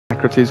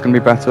Alacrity is going to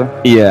be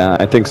better. Yeah,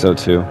 I think so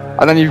too.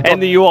 And then you've got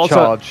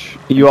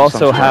you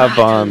also have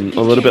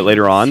a little bit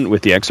later on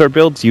with the Exort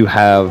builds, you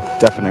have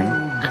Deafening.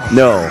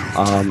 No,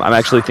 I'm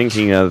actually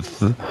thinking of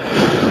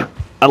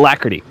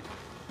Alacrity.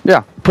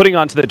 Yeah. Putting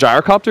onto the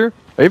gyrocopter.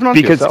 Even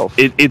onto because yourself.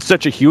 It's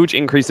such a huge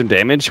increase in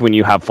damage when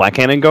you have flat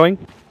cannon going.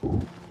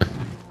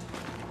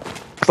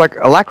 It's like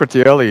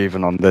Alacrity early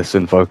even on this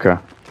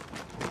Invoker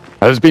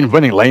has been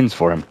winning lanes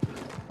for him.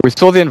 We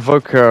saw the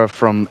Invoker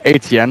from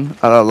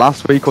ATN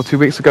last week or 2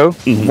 weeks ago.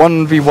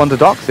 1v1 to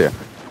Doxia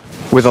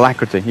with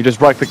Alacrity. You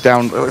just right click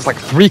down. It's like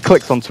 3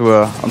 clicks onto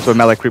a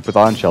melee creep with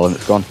Iron Shell and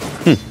it's gone.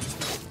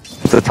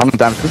 It's a ton of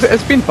damage because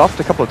it's been buffed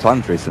a couple of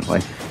times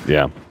recently.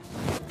 Yeah.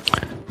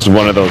 It's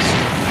one of those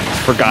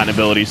forgotten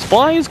abilities.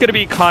 Fly is going to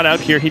be caught out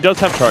here. He does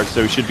have charge,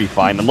 so he should be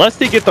fine. Unless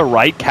they get the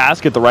right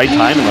cast at the right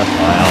time.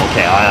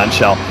 Okay, Ion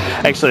Shell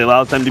actually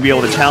allows them to be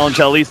able to challenge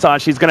Elisa.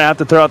 She's going to have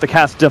to throw out the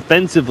cast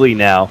defensively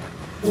now.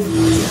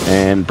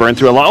 And burn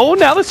through a lot. Oh,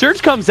 now the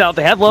Surge comes out.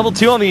 They had level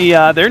 2 on the...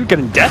 they're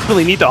going to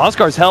desperately need the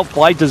Oscar's help.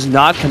 Fly does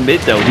not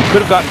commit, though. He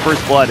could have gotten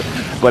first blood,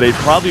 but it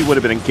probably would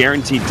have been a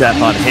guaranteed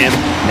death on him.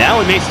 Now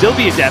it may still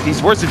be a death.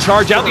 He's forced to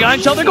charge out the Iron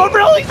Shell. They're going for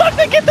Elisash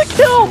to get the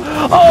kill.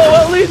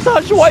 Oh,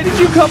 Elisash, why did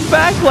you come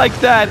back like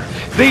that?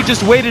 They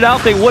just waited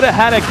out. They would have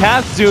had a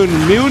cast soon.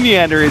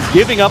 Moonyander is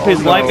giving up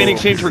his life in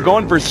exchange for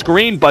going for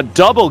screen, but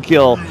double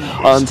kill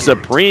on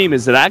Supreme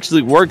as it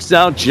actually works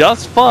out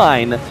just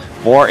fine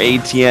for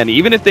ATN.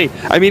 Even if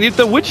if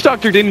the Witch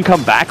Doctor didn't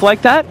come back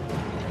like that,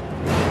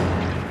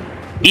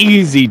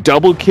 easy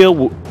double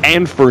kill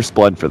and first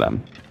blood for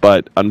them.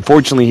 But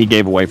unfortunately, he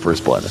gave away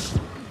first blood.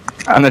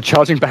 And they're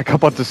charging back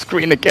up onto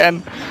screen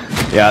again.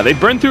 Yeah, they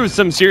burned through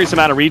some serious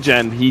amount of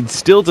regen. He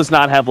still does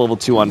not have level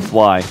 2 on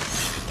Fly.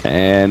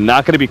 And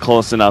not going to be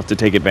close enough to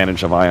take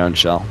advantage of Ion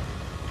Shell.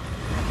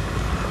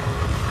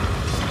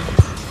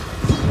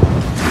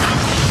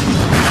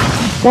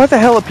 Why the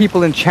hell are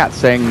people in chat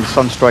saying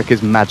Sunstrike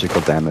is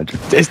magical damage?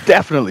 It's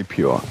definitely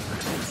pure.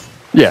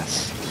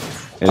 Yes.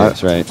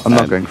 That's right. I'm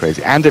not going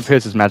crazy. And it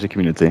pierces magic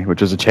immunity, which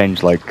was a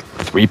change like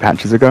 3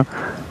 patches ago.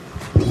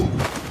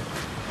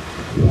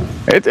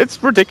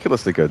 It's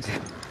ridiculously good.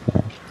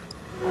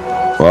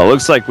 Well, it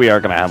looks like we are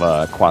going to have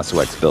a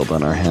Quasuex build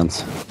on our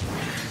hands.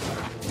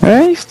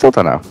 You still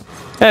don't know.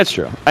 That's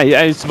true.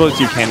 I suppose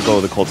you can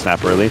go with the Cold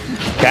Snap early.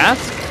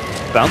 Cask,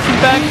 bouncing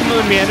back to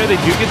Moonyander. They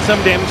do get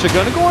some damage. They're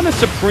going to go on a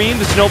Supreme.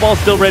 The Snowball's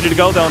still ready to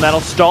go, though, and that'll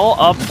stall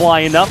up Fly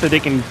enough that they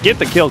can get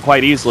the kill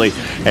quite easily,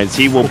 as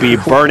he will be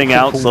burning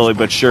out slowly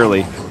but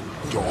surely.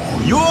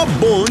 Your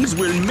bones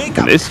will make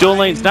up. This duel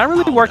lane's not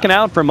really working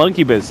out for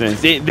Monkey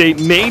Business. They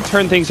may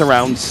turn things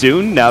around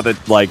soon, now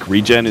that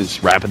regen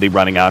is rapidly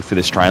running out for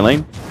this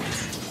tri-lane.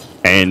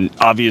 And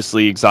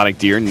obviously, Exotic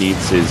Deer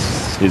needs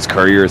his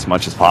courier as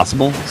much as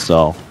possible,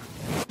 so...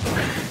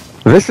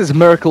 This is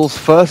Miracle's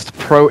first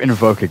pro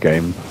Invoker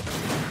game.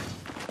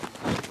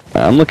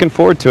 I'm looking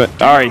forward to it.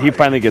 Alright, he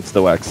finally gets the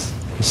Wex.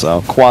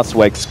 So,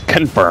 Quasuex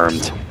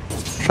confirmed.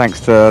 Thanks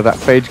to that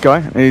Phage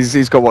guy.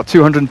 He's got, what,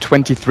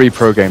 223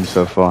 pro games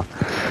so far.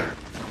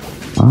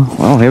 Oh,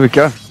 well, here we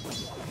go.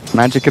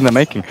 Magic in the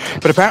making.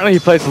 But apparently he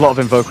plays a lot of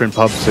Invoker in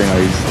pubs, so,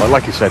 he's,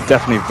 like you said,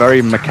 definitely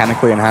very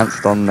mechanically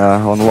enhanced on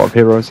a lot of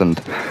heroes, and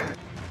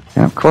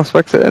yeah,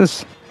 Quasuex it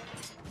is.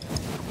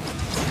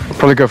 I'll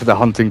probably go for the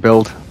hunting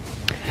build.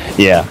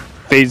 Yeah,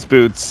 phase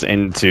boots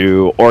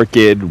into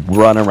Orchid,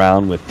 run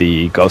around with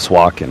the Ghost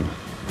Walk and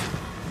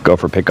go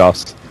for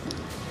pickoffs.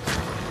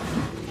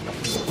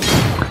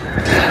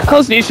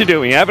 How's Nisha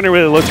doing? I haven't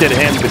really looked at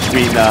him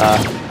between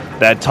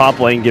that top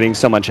lane getting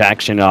so much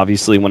action,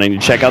 obviously wanting to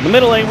check out the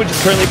middle lane, which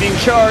is currently being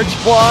charged.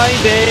 Fly,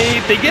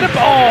 they get a...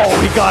 Oh,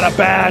 he got a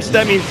bash.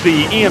 That means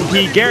the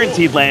EMP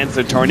guaranteed lands.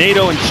 The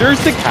tornado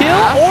ensures the kill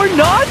or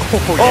not.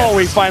 Oh,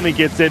 he finally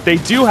gets it. They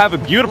do have a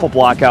beautiful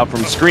block out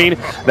from screen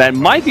that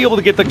might be able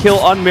to get the kill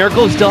on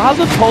Miracle. He still has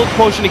a Toad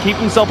Potion to keep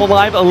himself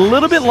alive a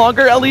little bit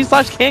longer.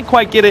 Elisash can't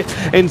quite get it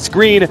in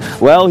screen.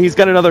 Well, he's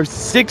got another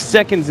 6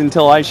 seconds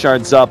until Ice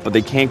Shard's up, but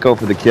they can't go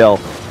for the kill.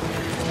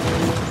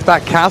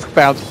 That cask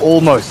bounce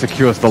almost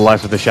secures the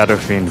life of the Shadow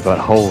Fiend, but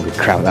holy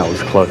crap, that was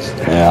close.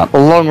 Yeah. A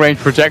long-range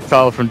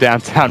projectile from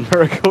downtown.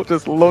 Miracle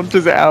just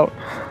launches it out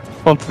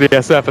onto the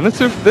SF, and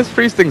this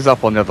frees things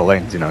up on the other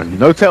lanes,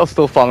 No Tail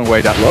still farming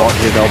way down the bottom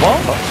here,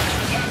 though.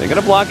 They're going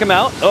to block him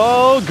out.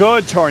 Oh,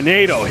 good.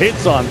 Tornado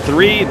hits on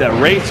 3. The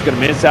Wraith's going to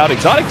miss out.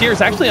 Exotic Deer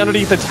is actually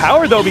underneath the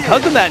tower, though,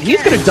 because of that.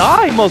 He's going to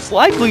die, most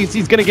likely.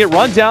 He's going to get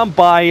run down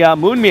by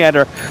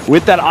Moonyander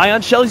with that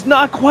Ion Shell. He's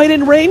not quite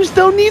in range,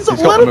 though. Needs a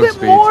little bit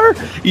more.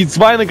 He's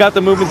finally got the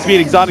movement speed.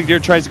 Exotic Deer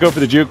tries to go for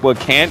the juke, but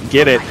can't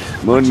get it.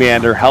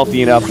 Moonyander,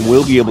 healthy enough,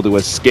 will be able to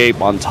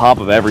escape on top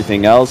of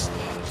everything else.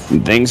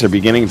 And things are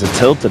beginning to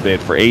tilt a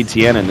bit for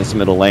ATN in this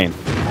middle lane.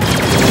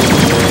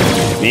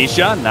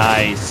 Nisha,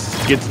 nice.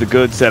 Gets the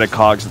good set of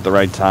cogs at the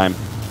right time.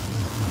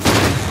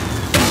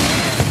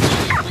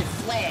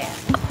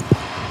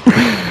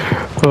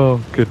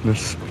 Oh,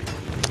 goodness.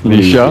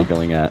 Nisha?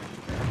 Going at?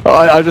 Oh,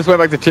 I just went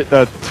back to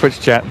the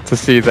Twitch chat to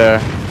see their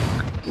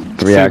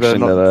reaction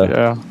to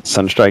the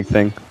Sunstrike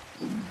thing.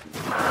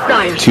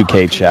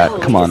 2K chat,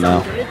 come on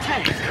now.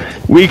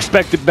 We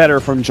expected better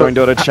from Join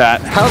Dota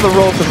chat. How the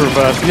roles have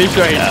reversed.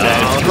 Nisha ain't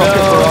dead.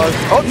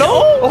 Oh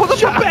no! Oh, the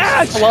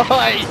bash!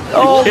 Fly.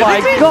 Oh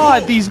my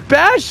god, these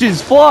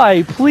bashes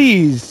fly!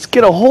 Please,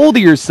 get a hold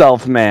of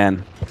yourself,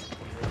 man.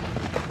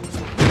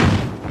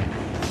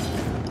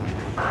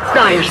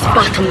 Dire's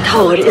bottom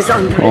tower is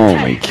under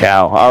Holy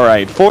cow.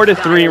 Alright,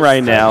 4-3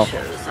 right now.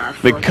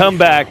 The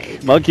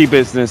comeback, monkey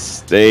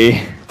business,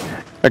 they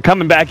are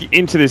coming back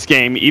into this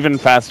game even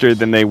faster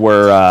than they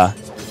were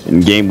in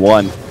game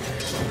 1.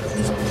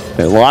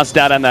 They lost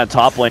out on that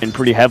top lane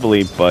pretty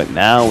heavily, but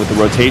now with the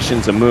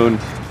rotations of Moon,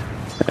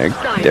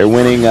 they're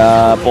winning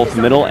both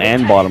middle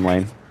and bottom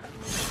lane.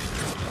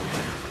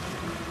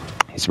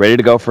 He's ready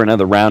to go for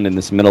another round in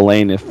this middle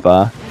lane if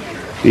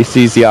he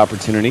sees the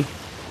opportunity.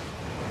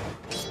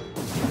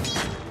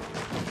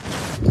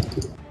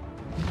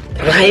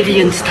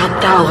 Radiant's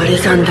top tower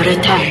is under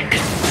attack.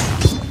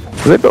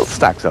 They built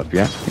stacks up,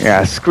 yeah?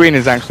 Yeah, Screen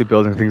is actually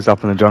building things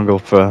up in the jungle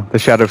for the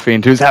Shadow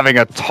Fiend, who's having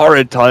a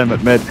torrid time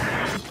at mid.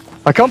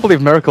 I can't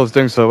believe Miracle is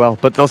doing so well,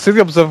 but they'll see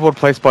the observer ward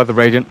placed by the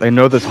Radiant. They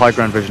know there's high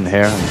ground vision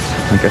here,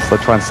 and I guess they'll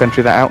try and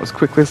sentry that out as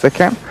quickly as they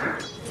can.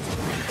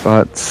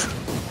 But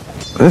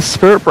this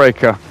Spirit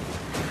Breaker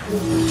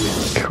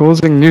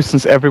causing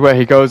nuisance everywhere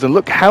he goes, and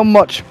look how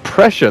much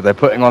pressure they're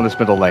putting on this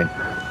middle lane.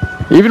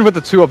 Even with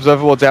the 2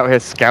 observer wards out here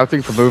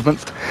scouting for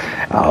movements.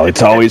 Oh,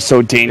 it's always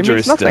so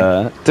dangerous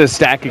to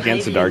stack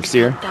against the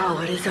Darkseer.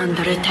 Tower is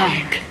under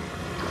attack.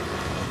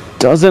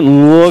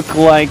 Doesn't look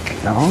like...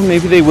 No,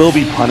 maybe they will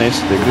be punished.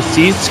 They're going to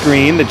see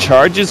Screen. The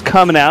charge is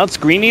coming out.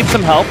 Screen needs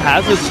some help.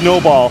 Has a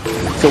snowball.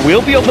 So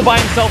we'll be able to buy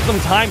himself some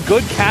time.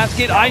 Good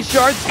casket. Ice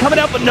shards coming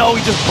out, but no,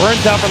 he just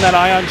burns out from that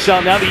ion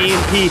shell. Now the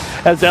EMP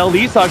as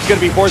Lisok's going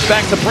to be forced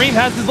back. Supreme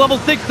has his level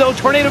 6 though.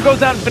 Tornado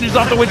goes out and finishes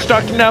off the Witch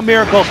Doctor. Now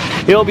Miracle.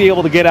 He'll be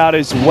able to get out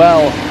as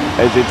well.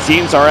 As it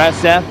seems our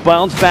SF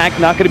bounce back,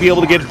 not going to be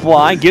able to get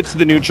fly, gets to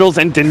the neutrals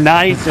and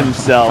denies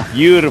himself.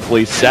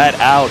 Beautifully set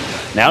out.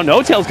 Now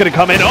No Tail's going to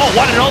come in. Oh,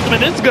 what an ultimate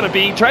this is going to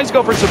be. Tries to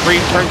go for Supreme,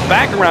 turns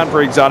back around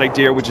for Exotic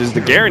Deer, which is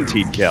the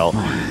guaranteed kill.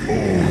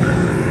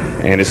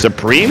 And a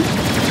Supreme?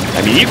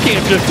 I mean, you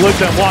can't just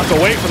look and walk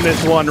away from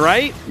this one,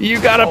 right?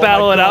 You got to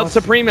battle it out.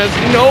 Supreme has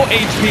no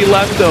HP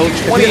left, though.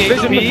 20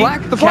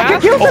 HP. The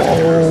flag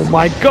oh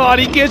my god,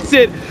 he gets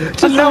it.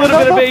 Just a little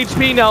bit of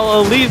HP now.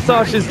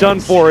 Lisosh is done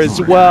for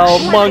as well.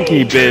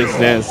 Monkey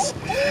business.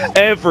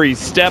 Every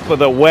step of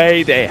the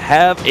way, they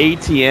have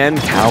ATN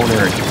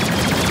countered.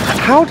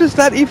 How does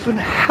that even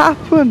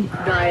happen?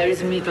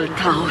 Dire's middle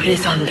tower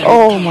is under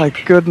Oh attack. my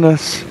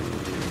goodness.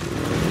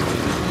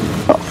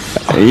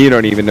 You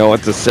don't even know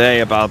what to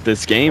say about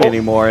this game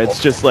anymore.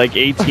 It's just like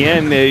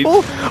ATN.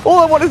 All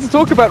I wanted to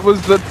talk about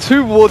was that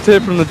 2 wards here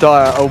from the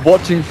Dire are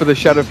watching for the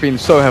Shadow Fiend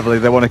so heavily.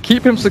 They want to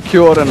keep him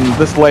secured and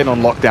this lane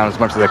on lockdown as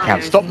much as they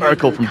can. Stop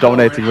Miracle from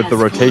dominating with the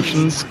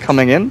rotations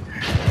coming in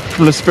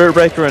from the Spirit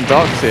Breaker and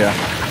Darkseer,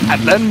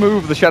 and then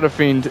move the Shadow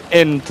Fiend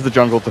into the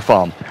jungle to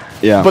farm.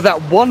 Yeah. But that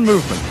one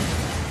movement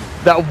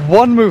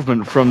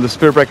from the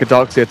Spirit Breaker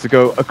Darkseer to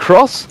go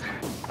across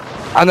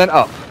and then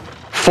up,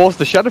 force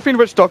the Shadow Fiend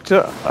Witch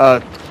Doctor,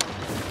 the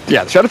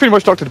Shadow Fiend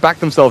Witch Doctor to back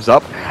themselves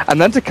up,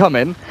 and then to come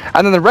in,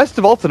 and then the rest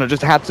of Alternate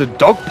just had to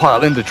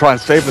dogpile in to try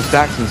and save the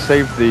stacks and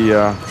save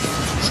the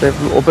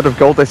little bit of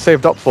gold they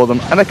saved up for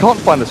them, and they can't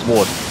find this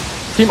ward.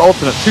 Team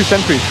Alternate, 2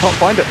 sentries, can't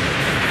find it.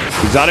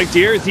 Exotic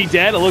Deer, is he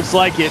dead? It looks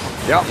like it.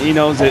 Yeah. He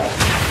knows it.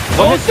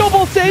 Oh,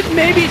 snowball save,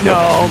 maybe?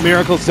 No,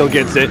 Miracle still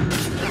gets it.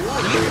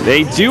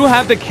 They do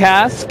have the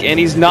cask, and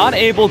he's not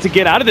able to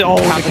get out of it. Oh,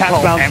 the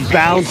cask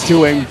bounce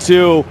to him,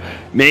 too.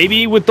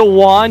 Maybe with the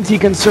wand, he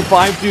can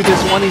survive through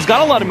this one. He's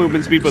got a lot of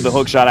movement speed, but the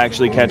hook shot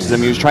actually catches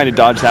him. He was trying to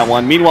dodge that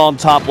one. Meanwhile, in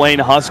top lane,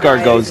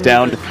 Huskar goes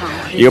down.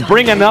 You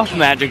bring enough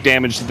magic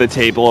damage to the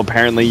table,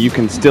 apparently you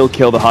can still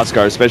kill the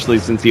Huskar, especially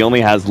since he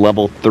only has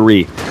level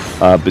 3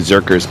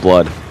 Berserker's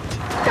Blood.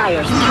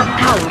 Dire's top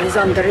tower is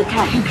under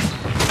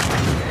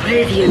attack.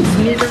 Radiant's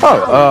middle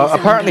tower is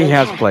Apparently he under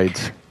has attack. played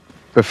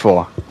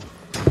before.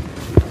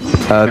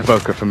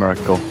 Boca for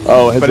Miracle.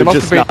 Oh, has But it it must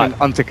just have been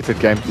not... an unticketed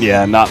game.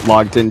 Yeah, not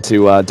logged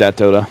into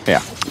Dota.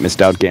 Yeah.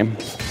 Missed out game.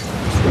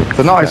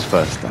 The nice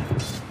first then.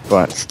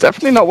 But it's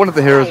definitely not one of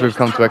the heroes we've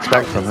come to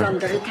expect from him.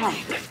 Under attack.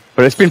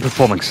 But it's been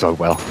performing so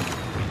well.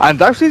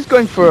 And actually he's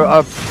going for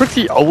a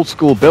pretty old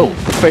school build,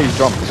 the phase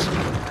drums.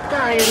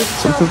 Dire's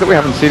Something that we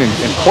haven't seen in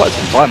quite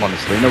some time,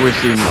 honestly. No, we've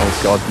seen, oh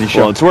god, Nisha.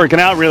 Well, it's working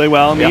out really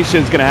well. Yeah.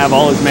 Nisha's going to have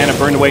all his mana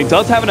burned away.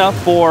 Does have enough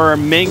for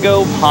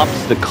Mango,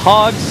 pops the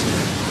cogs.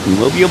 He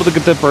will be able to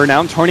get the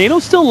burnout. Tornado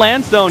still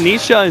lands, though.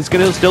 Nisha is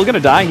still going to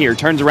die here.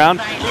 Turns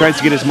around, tries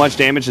to get as much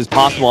damage as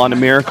possible onto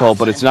Miracle,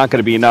 but it's not going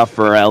to be enough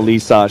for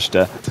Lisosh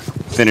to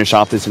finish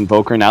off this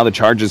Invoker. Now the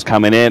charge is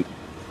coming in.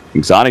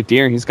 Exotic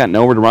Deer, he's got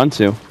nowhere to run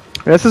to.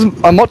 This is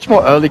a much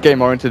more early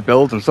game oriented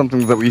build and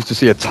something that we used to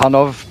see a ton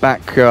of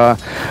back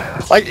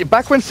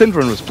when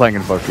Syndron was playing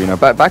Invoker, you know,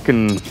 back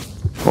in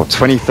what,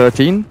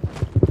 2013?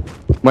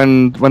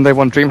 When they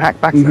won DreamHack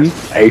back then,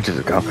 ages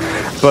ago.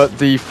 But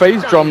the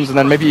phase drums and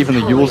then maybe even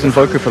the Yule's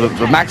Invoker for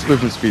the max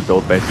movement speed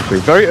build, basically.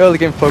 Very early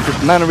game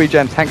focus, mana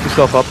regen, tank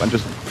yourself up, and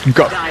just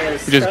go.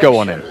 You just go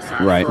on in.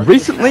 Right.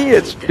 Recently,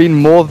 it's been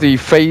more the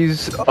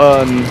phase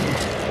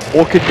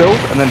Orchid build,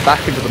 and then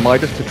back into the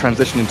Midas to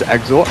transition into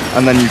Exort,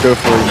 and then you go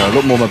for a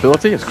little more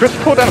mobility. It's Chris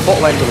caught down a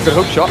bot lane with a good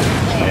hook shot.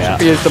 Yeah.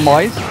 Should be his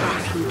demise.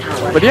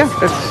 But yeah,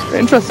 it's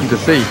interesting to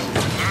see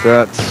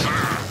that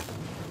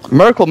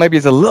Miracle maybe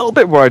is a little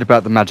bit worried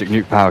about the magic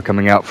nuke power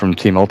coming out from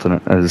Team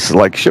Alternate, as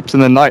like ships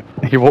in the night,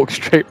 he walks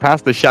straight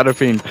past the Shadow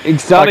Fiend.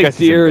 Exotic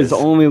Deer is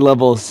only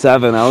level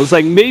 7. I was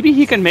like, maybe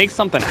he can make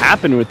something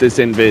happen with this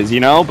Invis,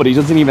 but he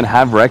doesn't even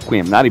have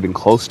Requiem, not even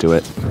close to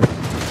it.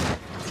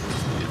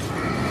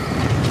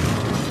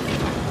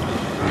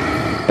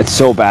 It's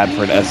so bad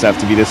for an SF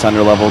to be this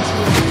underleveled.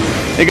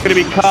 They're going to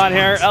be caught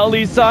here.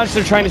 LD Sanj,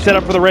 they're trying to set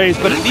up for the race,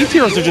 but these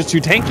heroes are just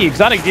too tanky.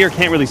 Exotic Deer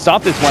can't really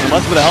stop this one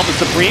unless with the help of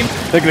Supreme.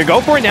 They're going to go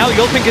for it now. The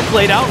ultimate gets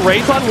laid out.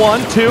 Raze on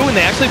 1, 2, and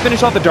they actually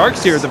finish off the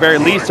Darkseer at the very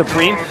least.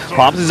 Supreme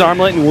pops his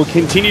armlet and will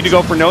continue to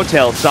go for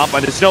No-Tail. Stopped by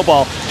the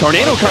Snowball.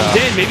 Tornado comes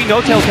in. Maybe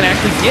No-Tail can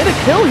actually get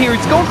a kill here.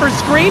 He's going for a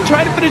screen,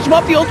 trying to finish him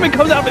up. The ultimate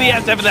comes out for the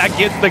SF, and that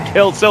gets the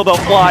kill, so they'll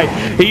fly.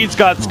 He's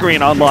got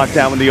screen on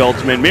lockdown with the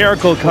ultimate.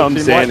 Miracle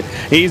comes in.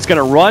 He's going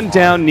to run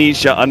down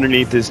Nisha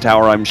underneath this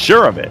tower, I'm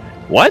sure of it.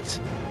 What?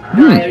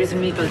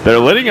 They're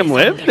letting him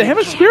live? They have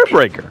a Spirit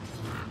Breaker.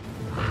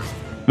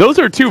 Those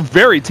are two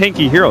very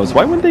tanky heroes.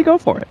 Why wouldn't they go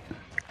for it?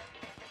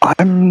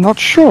 I'm not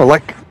sure.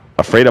 Like,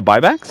 afraid of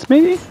buybacks,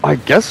 maybe? I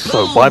guess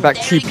so. Buyback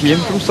TP in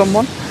from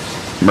someone?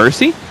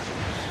 Mercy?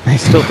 I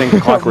still think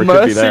Clockwork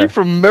could be there. Mercy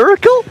from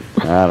Miracle?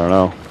 I don't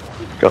know.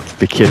 Got to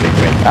be kidding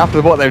me.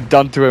 After what they've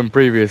done to him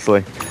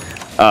previously.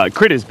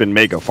 Crit has been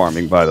mega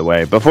farming, by the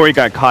way. Before he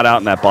got caught out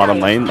in that bottom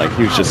lane, like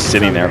he was just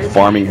sitting there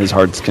farming his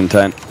heart's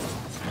content.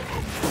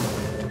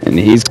 And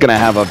he's going to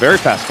have a very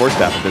fast force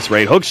staff at this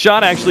rate. Hook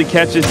shot actually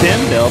catches him.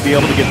 They'll be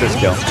able to get this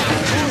kill.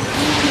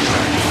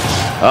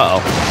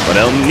 Uh-oh. But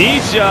El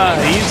Nisha,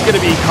 he's going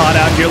to be caught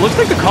out here. Looks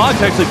like the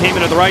cogs actually came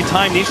in at the right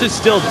time. Nisha's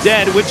still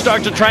dead. Witch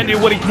Doctor trying to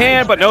do what he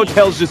can, but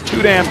No-Tail's just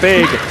too damn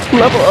big.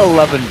 Level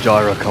 11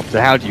 Gyrocopter.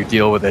 How do you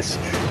deal with this?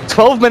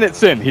 12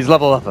 minutes in, he's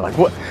level up. Like,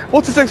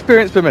 what's his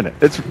experience per minute?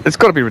 It's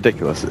got to be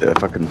ridiculous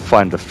if I can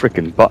find the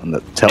freaking button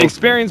that tells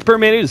experience per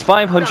minute is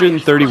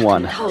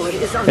 531.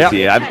 Yeah.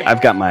 See,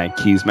 I've got my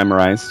keys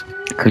memorized.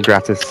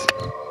 Congratus.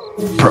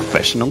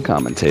 Professional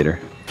commentator.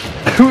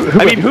 Who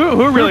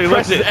really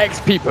presses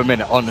XP per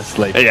minute,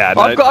 honestly? Yeah,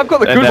 I've got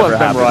the good ones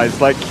memorized,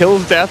 like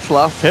kills, deaths,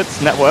 last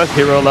hits, net worth,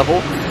 hero level,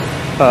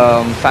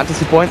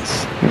 fantasy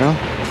points,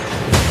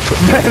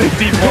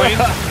 Fantasy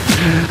points.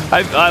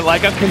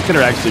 I've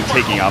considered actually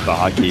taking out the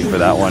hotkey for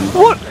that one.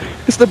 What?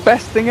 It's the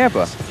best thing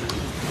ever.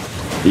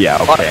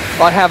 Yeah, okay.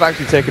 I have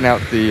actually taken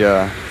out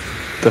the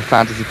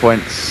fantasy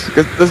points.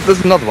 Cause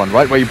there's another one,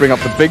 right, where you bring up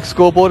the big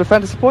scoreboard of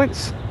fantasy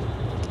points?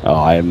 Oh,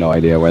 I have no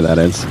idea where that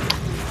is.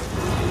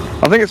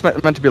 I think it's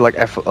meant to be like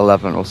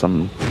F11 or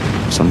some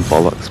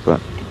bollocks,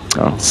 but...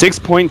 Oh.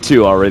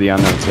 6.2 already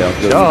on No-Tail.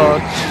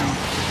 Charge.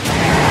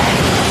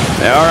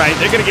 Alright,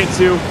 they're going to get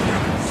 2.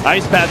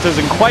 Ice Path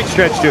doesn't quite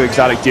stretch to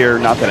Exotic Deer,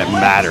 not that it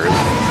matters.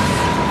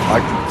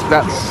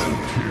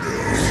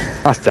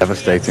 That's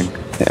devastating.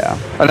 Yeah.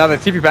 And now they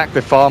TP back,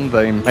 they farm,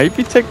 they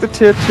maybe take the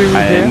tier 2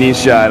 here.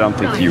 Nisha, I don't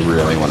think you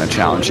really want to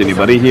challenge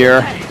anybody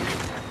here.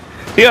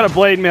 If you got a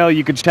Blade Mail,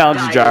 you could challenge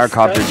the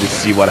Gyrocopter,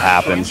 just see what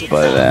happens,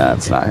 but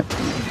that's not...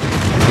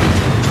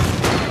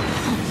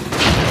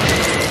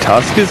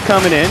 Tusk is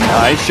coming in.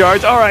 Ice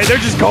Shards. All right, they're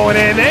just going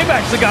in. They've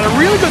actually got a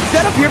really good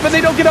setup here, but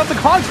they don't get off the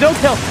cogs.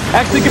 No-Tail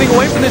actually getting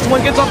away from this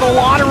one. Gets off a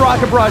lot of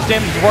rocket barrage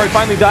damage before he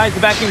finally dies.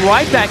 Backing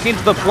right back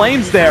into the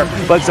flames there.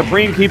 But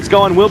Supreme keeps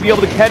going. Will be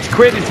able to catch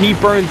Crit as he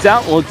burns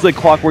out. Looks like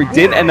Clockwork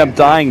did end up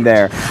dying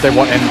there. They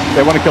want to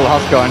kill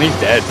Huskar, and he's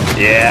dead.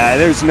 Yeah,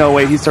 there's no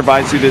way he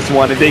survives through this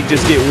one. If they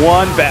just get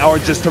one, or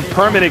just a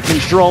permanent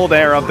control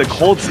there of the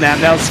Cold Snap.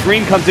 Now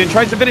Screen comes in,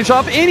 tries to finish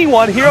off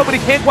anyone. Hero, but he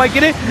can't quite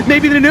get it.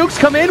 Maybe the nukes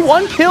come in.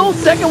 One kill.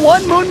 Second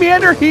one, Moon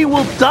Meander, he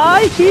will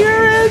die.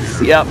 Here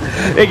is, yep,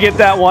 they get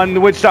that one.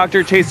 The Witch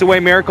Doctor chased away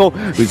Miracle,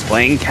 who's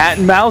playing cat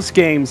and mouse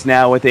games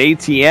now with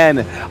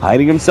ATN,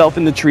 hiding himself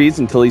in the trees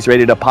until he's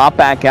ready to pop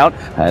back out.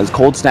 Has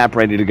Cold Snap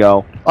ready to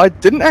go. I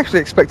didn't actually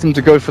expect him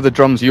to go for the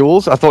drums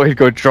Yules. I thought he'd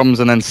go drums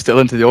and then still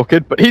into the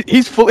Orchid, but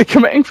he's fully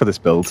committing for this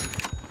build.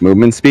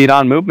 Movement speed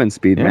on movement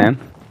speed, man.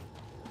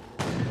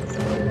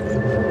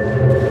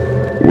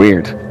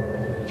 Weird.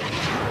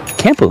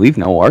 Can't believe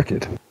no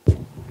Orchid.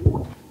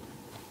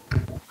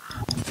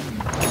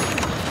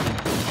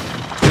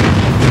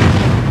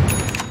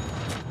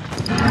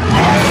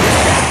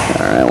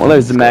 Alright, well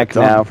there's the mech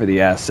now for the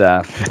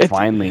SF. It's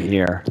finally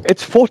here.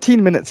 It's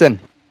 14 minutes in.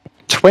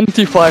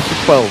 25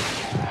 to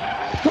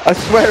 12. I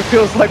swear it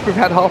feels like we've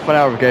had half an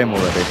hour of game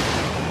already.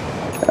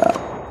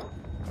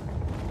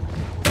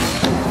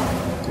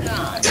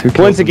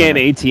 Once again,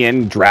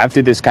 ATN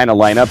drafted this kind of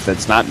lineup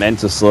that's not meant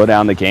to slow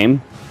down the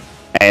game.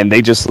 And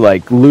they just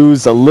like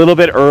lose a little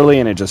bit early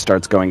and it just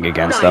starts going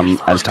against them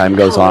as time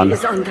goes on.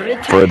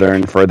 Further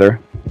and further.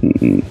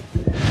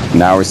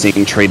 Now we're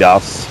seeing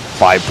trade-offs.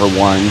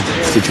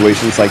 5-for-1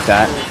 situations like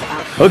that.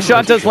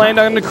 Hookshot does land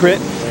on the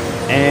crit.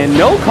 And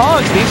no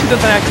cogs. Nisha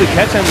doesn't actually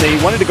catch him.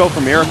 They wanted to go for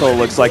Miracle, it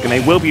looks like, and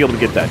they will be able to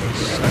get that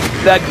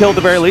kill at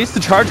the very least. The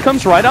charge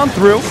comes right on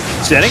through,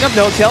 setting up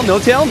No-Tail.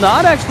 No-Tail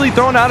not actually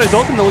throwing out his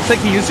ultimate. It looks like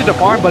he used it to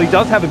farm, but he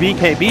does have a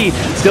BKB.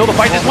 Still, the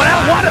fight just went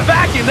out. What a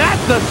vacuum!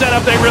 That's the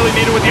setup they really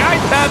needed with the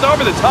ice path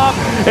over the top.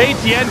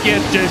 ATN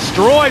gets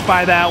destroyed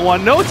by that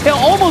one. No-Tail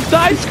almost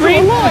dies.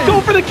 Scream,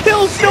 go for the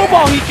kill.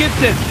 Snowball, he gets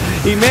it.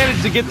 He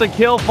managed to get the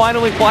kill.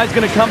 Finally, Fly's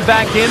going to come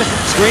back in.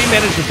 Scream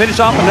managed to finish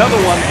off another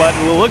one, but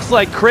it looks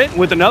like Crit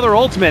with another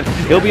ultimate.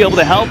 He'll be able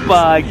to help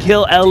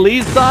kill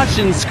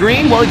Elisash, and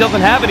Scream, well, he doesn't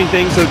have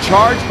anything, so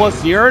Charge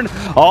plus Urn,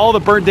 all the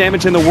burn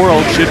damage in the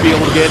world, should be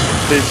able to get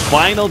this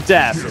final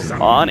death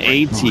on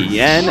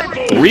ATN.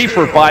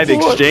 3-for-5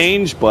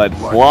 exchange, but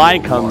Fly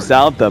comes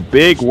out the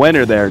big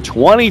winner there.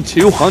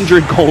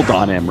 2,200 gold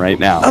on him right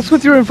now. That's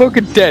with your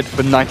Invoker dead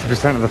for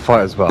 90% of the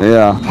fight as well.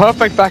 Yeah.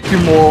 Perfect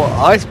vacuum wall,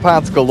 ice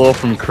paths galore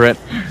from Crit.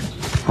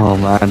 Oh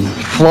man,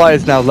 Fly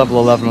is now level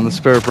 11 on the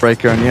Spirit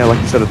Breaker, and yeah, like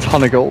you said, a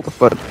ton of gold,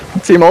 but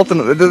Team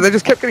Alternate, they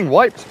just kept getting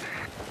wiped.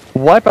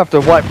 Wipe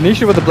after wipe.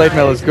 Nisha with the Blade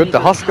Mail is good. The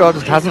Huskar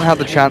just hasn't had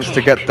the chance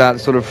to get that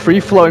sort of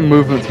free-flowing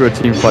movement through a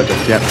team fight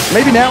just yet.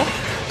 Maybe now.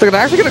 So gonna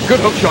actually get a good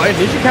hook shot, and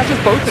Nisha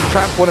catches both and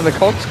traps one in the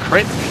cogs.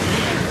 Crit.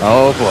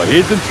 Oh boy,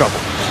 he's in trouble.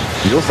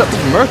 You'll set the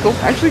Miracle.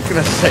 Actually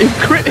gonna save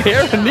Crit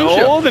here, and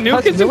Nisha oh, the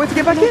nuke has no way to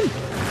get back in.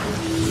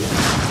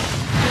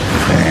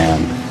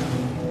 Man.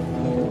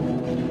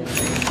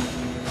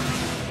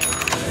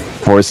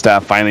 Force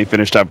staff finally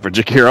finished up for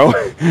Jakiro.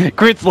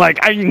 Crit's like,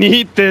 I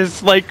need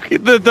this. Like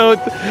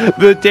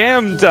the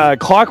damned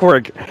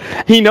clockwork.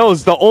 He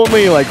knows the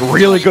only like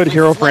really good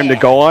hero for him to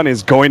go on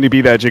is going to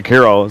be that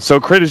Jakiro. So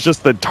Crit is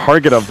just the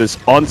target of this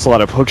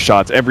onslaught of hook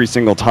shots every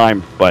single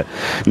time. But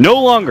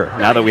no longer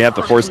now that we have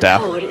the Force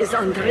staff. Is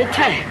under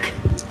attack.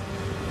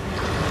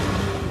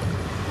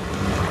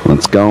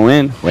 Let's go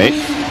in. Wait,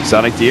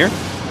 Sonic Deer.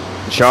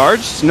 Charge,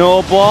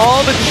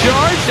 snowball, the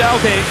charge.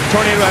 Okay,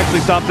 Tornado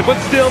actually stops it, but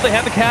still they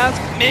have the cast.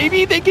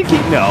 Maybe they can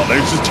keep. No,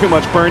 there's just too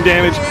much burn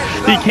damage.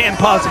 He can't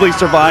possibly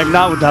survive,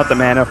 not without the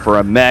mana for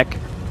a mech.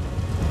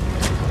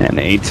 And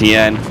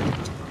ATN,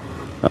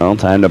 well,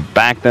 time to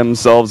back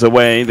themselves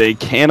away. They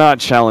cannot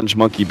challenge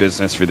Monkey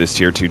Business for this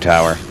tier 2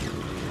 tower.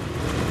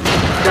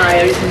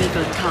 Dire's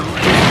middle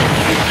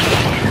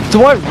tower.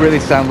 Do I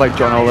really sound like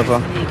John Oliver?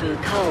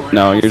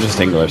 No, you're just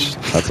English.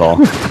 That's all.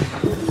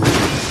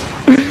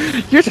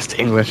 You're just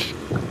English.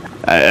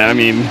 I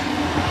mean,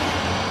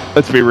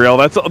 let's be real.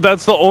 That's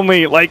the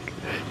only, like,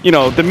 you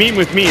know, the meme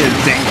with me is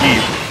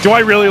Zangief. Do I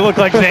really look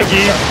like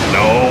Zangief?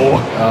 No.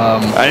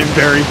 I'm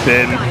very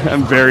thin.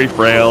 I'm very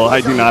frail. I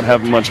do not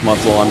have much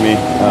muscle on me.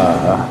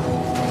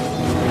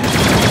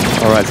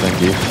 All right,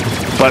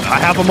 Zangief. But I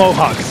have a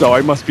mohawk, so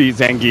I must be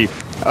Zangief.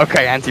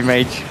 Okay,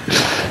 anti-mage.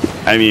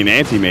 I mean,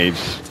 anti-mage.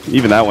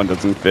 Even that one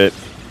doesn't fit.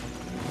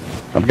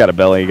 I've got a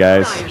belly,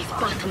 guys.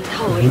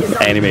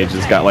 Anti-mage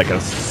has got like a,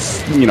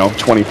 you know,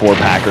 24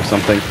 pack or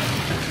something.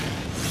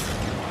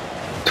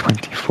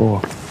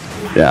 24.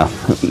 Yeah,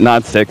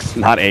 not 6,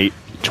 not 8,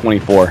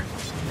 24.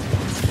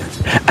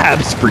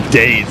 Abs for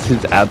days.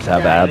 His abs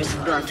have abs.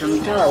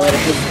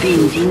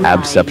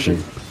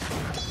 Abception.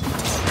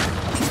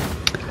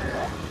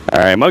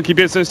 Alright, Monkey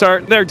Business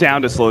start. They're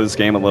down to slow this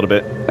game a little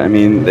bit. I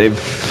mean, they've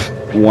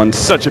won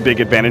such a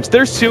big advantage.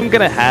 They're soon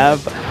going to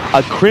have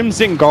a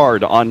Crimson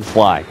Guard on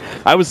Fly.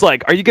 I was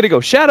like, are you going to go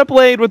Shadow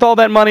Blade with all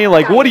that money?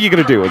 Like, what are you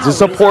going to do? As a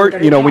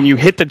support, you know, when you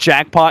hit the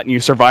jackpot and you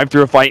survive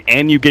through a fight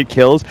and you get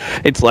kills,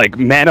 it's like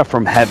mana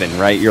from heaven,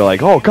 right? You're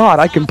like, oh god,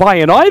 I can buy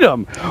an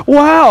item.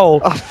 Wow.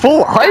 A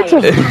full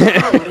item.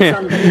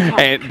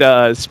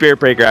 And Spirit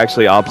Breaker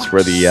actually opts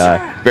for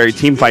the very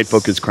team fight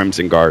focused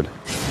Crimson Guard.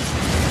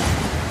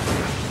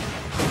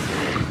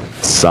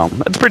 So,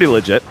 that's pretty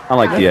legit. I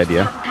like the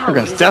idea.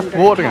 Against Death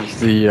Ward, against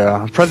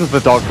the presence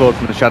of the Dark Lord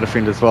from the Shadow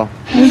Fiend as well.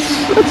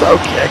 It's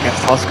okay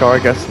against Huskar, I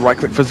guess.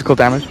 Right-click physical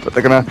damage, but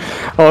they're gonna...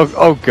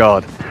 Oh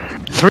god.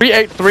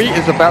 383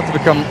 is about to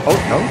become... Oh,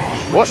 no.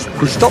 What?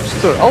 He stops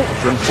to... Oh,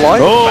 from Fly.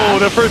 Oh,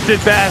 the first hit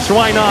bash.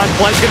 Why not?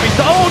 Fly's gonna be...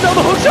 Oh, no,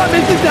 the hook shot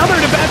misses. Now they're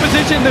in a bad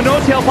position. The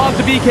No-Tail pops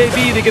the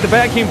BKB. They get the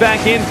vacuum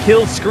back in.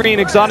 Kill screen.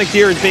 Exotic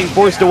Deer is being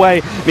forced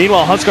away.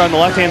 Meanwhile, Huskar on the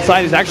left-hand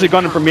side is actually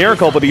going for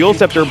Miracle, but the Yule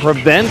Scepter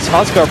prevents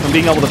Huskar from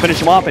being able to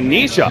finish him off, and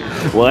Nisha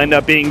will end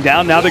up being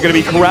down. Now they're going to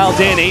be corralled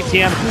in.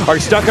 ATM are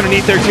stuck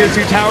underneath their tier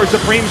 2 tower.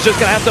 Supreme's just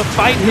going to have to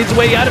fight his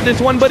way out of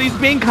this one, but he's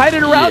being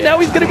kited around. Now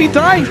he's going to be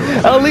dying.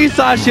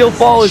 Elisash, he'll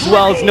fall as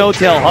well as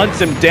No-Tail hunts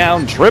him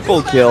down.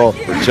 Triple kill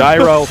for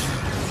Gyro.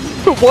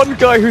 The one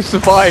guy who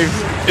survives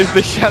is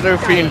the Shadow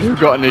Fiend who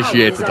got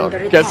initiated on.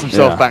 Gets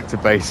himself back to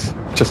base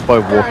just by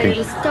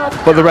walking.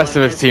 But the rest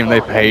of his team,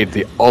 they paid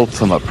the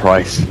ultimate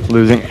price,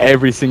 losing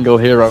every single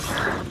hero.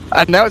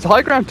 And now it's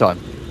high ground time.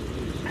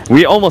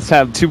 We almost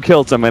have 2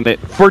 kills a minute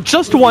for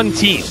just one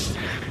team.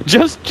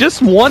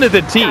 Just one of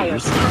the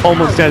teams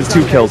almost has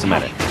 2 kills a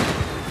minute.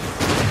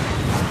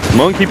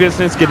 Monkey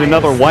Business get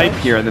another wipe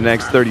here in the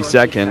next 30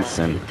 seconds,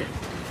 and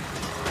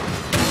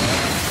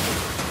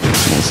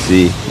Let's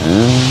see.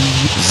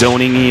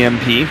 Zoning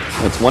EMP.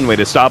 That's one way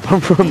to stop him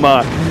from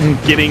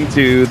getting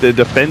to the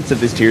defense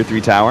of this tier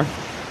 3 tower.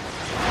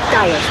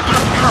 Dire's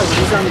top tower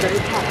is under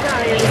attack.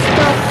 Dire's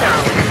top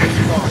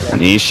tower.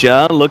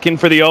 Nisha looking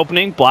for the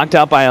opening, blocked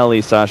out by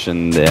Elisash,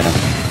 and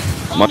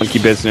Monkey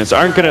Business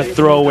aren't going to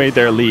throw away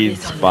their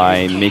leads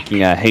by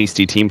making a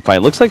hasty team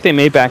fight. Looks like they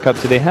may back up.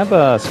 Do they have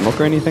a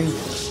smoke or anything?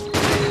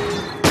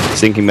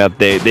 Thinking that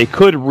they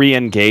could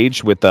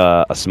re-engage with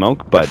a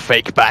smoke, but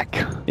Fake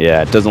back.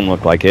 yeah, it doesn't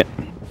look like it.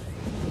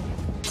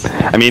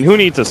 I mean, who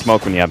needs a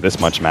smoke when you have this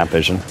much map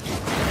vision?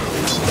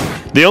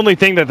 The only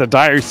thing that the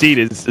Dire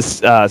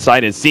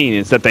side is seeing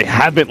is that they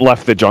haven't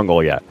left the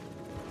jungle yet.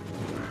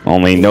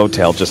 Only No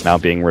Tail just now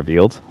being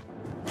revealed.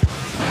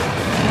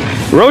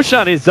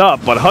 Roshan is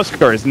up, but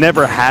Huskar has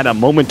never had a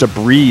moment to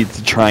breathe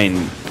to try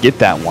and get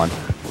that one.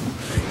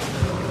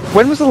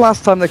 When was the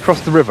last time they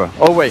crossed the river?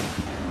 Oh wait,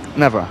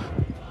 never.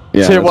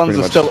 Yeah, Tier 1s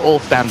are still all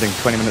standing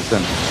 20 minutes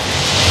in.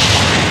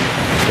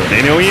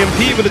 They know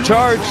EMP with a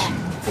charge.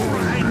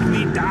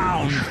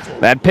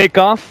 That pick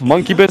off,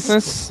 Monkey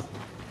Business.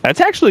 That's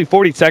actually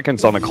 40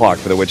 seconds on the clock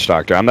for the Witch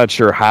Doctor. I'm not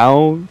sure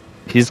how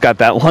he's got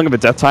that long of a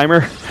death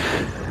timer.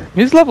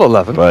 He's level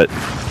 11. But,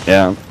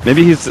 yeah,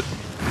 maybe he's...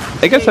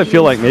 I guess I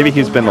feel like maybe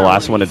he's been the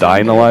last one to die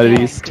in a lot of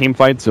these team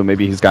fights, so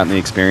maybe he's gotten the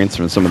experience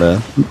from some of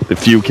the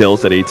few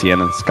kills that ATN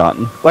has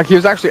gotten. Like, he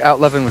was actually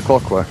out-leveling the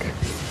Clockwork.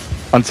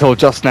 Until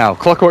just now.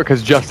 Clockwork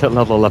has just hit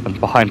level 11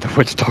 behind the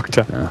Witch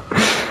Doctor. Yeah.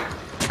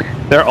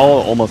 They're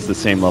all almost the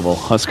same level.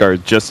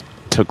 Huskar just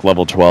took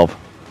level 12.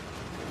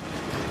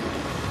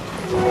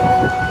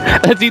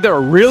 That's either a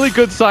really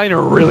good sign or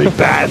a really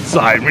bad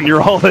sign when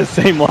you're all the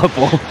same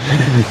level.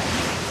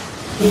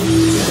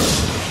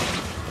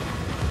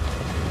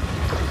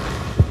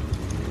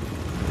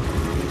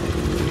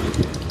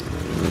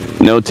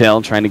 No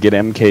Tail trying to get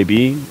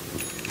MKB.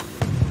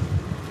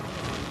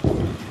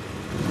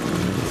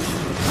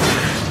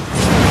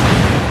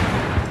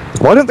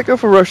 Why don't they go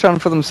for Roshan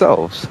for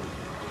themselves?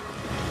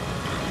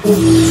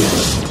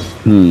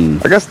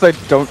 I guess they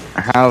don't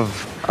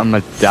have a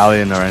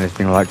medallion or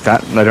anything like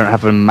that, and they don't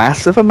have a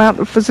massive amount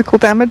of physical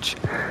damage.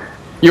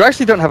 You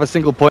actually don't have a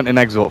single point in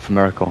Exort for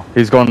Miracle.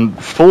 He's gone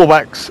full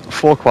wax,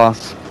 4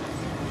 class.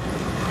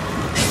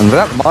 And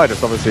without the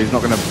Midas, obviously, he's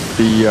not going to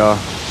be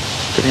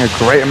getting a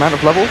great amount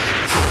of levels.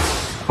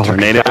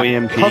 Tornado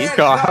EMP.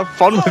 Huskar, have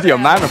fun with your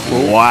mana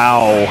pool.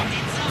 Wow.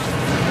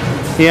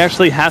 He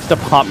actually has to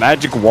pop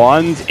magic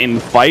wands in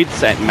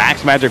fights at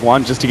max magic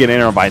wand just to get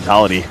inner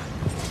vitality.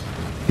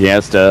 He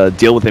has to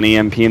deal with an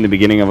EMP in the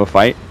beginning of a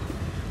fight.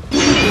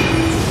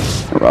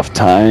 Rough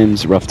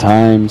times, rough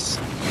times.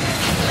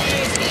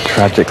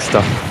 Tragic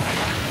stuff.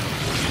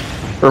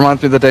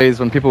 Reminds me of the days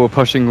when people were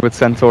pushing with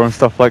Centaur and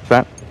stuff like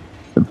that.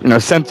 You know,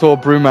 Centaur,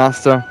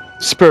 Brewmaster,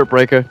 Spirit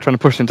Breaker, trying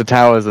to push into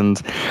towers, and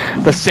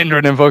the Cinder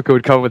and Invoker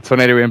would come with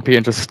Tornado EMP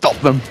and just stop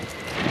them.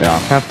 Yeah.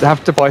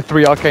 Have to buy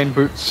 3 arcane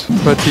boots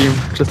per team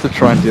just to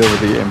try and deal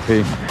with the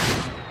EMP.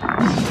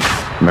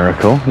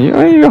 Miracle,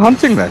 you're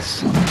hunting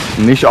this.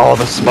 Nisha, oh,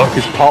 the smoke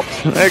is popped.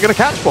 They're gonna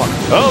catch one.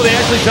 Oh, they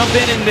actually jump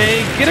in and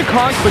they get a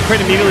conk, but Crate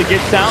immediately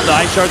gets down. The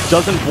Ice Shards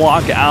doesn't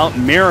block out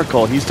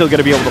Miracle. He's still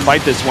gonna be able to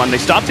fight this one. They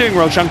stop doing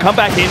Roshan, come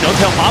back in. No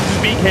Tail pops his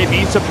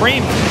BKB.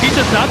 Supreme, he's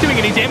just not doing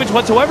any damage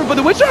whatsoever, but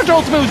the Witch Doctor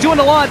ultimate was doing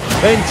a lot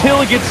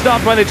until it gets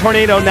stopped by the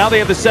Tornado. Now they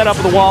have the setup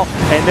of the wall,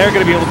 and they're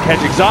gonna be able to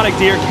catch Exotic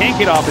Deer. Can't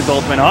get off his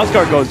ultimate.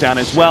 Huskar goes down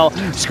as well.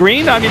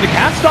 Screen, I mean, the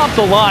cat stops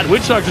a lot.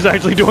 Witch Doctor's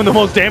actually doing the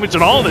most damage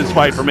in all this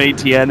fight from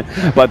ATN,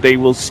 but they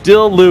will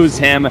still lose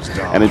him,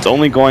 and it's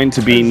only going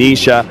to be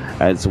Nisha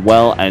as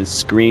well as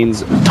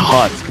Screen's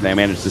Tusk. They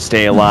managed to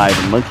stay alive,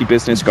 and Monkey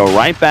Business go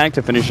right back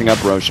to finishing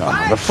up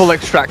Roshan. The full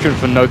extraction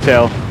for No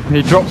Tail.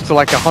 He drops to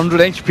like 100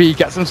 HP,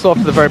 gets himself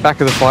to the very back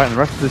of the fight, and the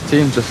rest of his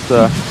team just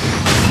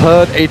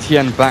herd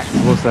ATN back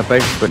towards their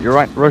base. But you're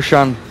right,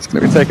 Roshan is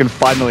going to be taken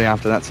finally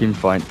after that team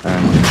fight,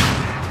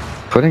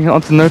 and putting it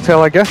onto No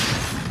Tail, I guess.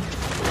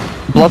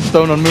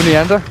 Bloodstone on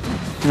Muniander.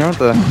 You know,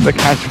 the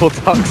casual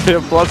talks here,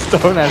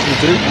 Bloodstone as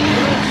you do.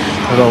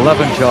 With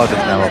 11 charges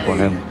now up on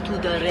him.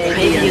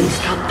 Radiant's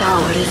top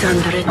tower is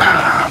under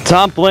attack.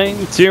 Top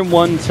lane, tier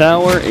 1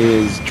 tower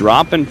is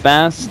dropping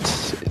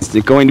fast. Is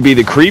it going to be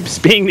the Creeps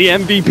being the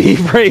MVP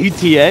for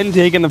ATN,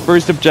 taking the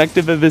first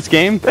objective of this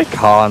game? They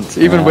can't,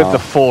 even with the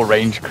 4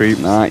 range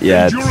creeps. Not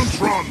yet.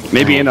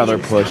 Maybe another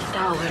push.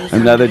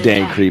 Another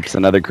day, Creeps,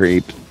 another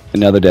creep.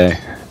 Another day.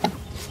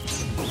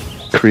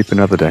 Creep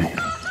another day.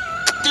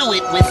 Do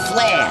it with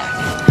flair.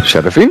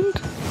 Shadow Fiend?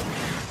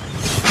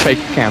 Fake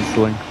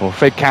cancelling, or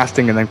fake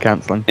casting and then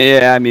cancelling.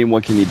 Yeah, I mean,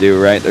 what can you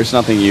do, right? There's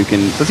nothing you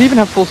can... Does he even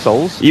have full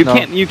souls? You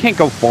can't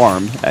go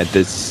farm at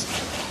this...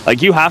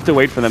 Like, you have to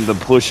wait for them to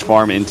push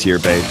farm into your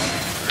base.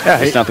 Yeah,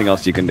 There's nothing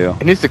else you can do.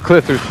 He needs to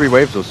clear through 3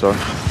 waves or so.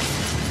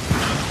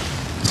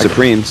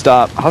 Supreme,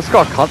 stop.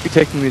 Huskar can't be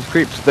taking these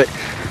creeps.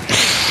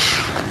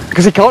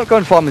 Because he can't go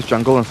and farm his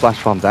jungle and flash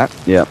farm that.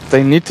 Yeah.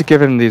 They need to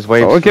give him these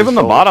waves. Or give him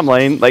the bottom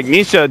lane. Like,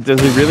 Nisha, does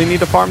he really need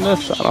to farm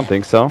this? I don't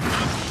think so.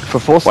 For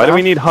 4 staff? Why do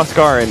we need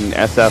Huskar and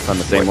SF on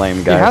the same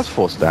lane, guys? He has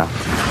 4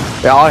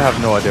 staff. Yeah, I have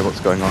no idea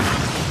what's going on.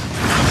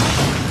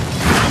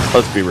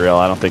 Let's be real,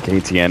 I don't think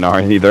ATN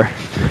are either.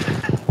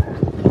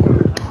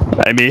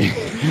 I mean,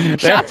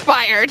 Shots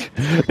fired.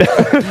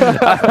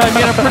 I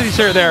mean, I'm pretty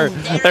sure they're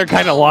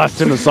kind of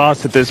lost in the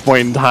sauce at this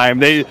point in time.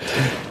 They've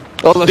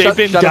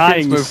been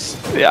dying.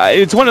 Yeah,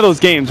 it's one of those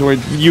games where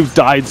you've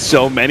died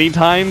so many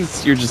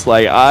times, you're just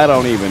like, I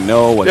don't even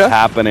know what's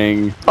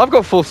happening. I've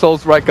got full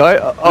souls, right, guy?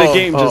 The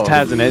game just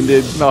hasn't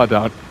ended. No, I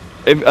don't.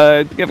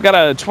 I've got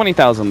a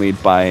 20,000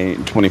 lead by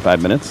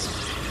 25 minutes.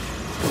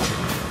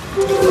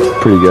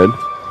 Pretty good.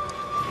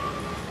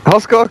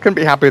 Huskar can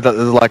be happy that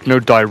there's like no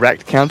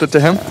direct counter to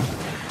him.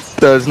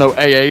 There's no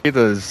AA,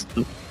 there's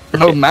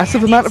no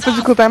massive amount of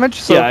physical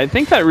damage. So yeah, I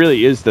think that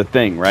really is the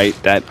thing, right?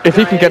 That if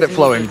he can get it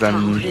flowing,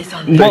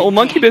 then... Well,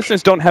 Monkey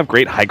Business don't have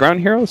great high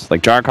ground heroes.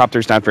 Like,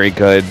 Gyrocopter's not very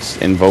good.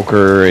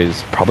 Invoker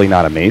is probably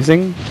not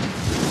amazing.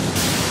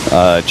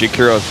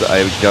 Jikiro's,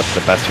 I guess,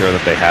 the best hero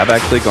that they have,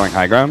 actually, going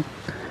high ground.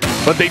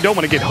 But they don't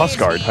want to get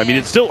Huskard. I mean,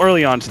 it's still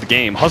early on to the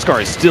game.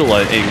 Huskar is still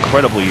an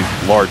incredibly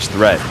large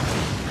threat.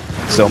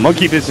 So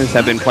Monkey Business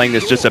have been playing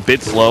this just a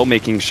bit slow,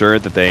 making sure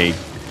that they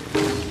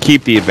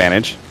keep the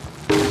advantage.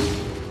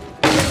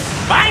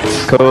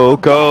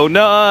 Cocoa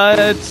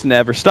nuts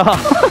never stop.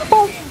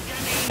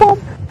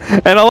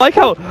 And I like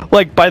how,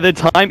 like, by the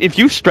time, if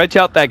you stretch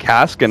out that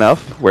cask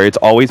enough, where it's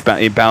always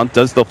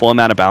does the full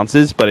amount of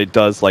bounces, but it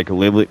does like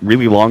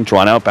really long,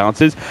 drawn out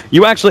bounces,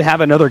 you actually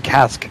have another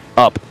cask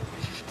up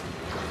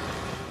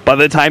by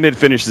the time it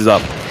finishes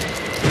up.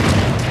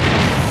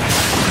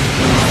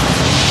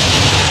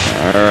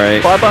 All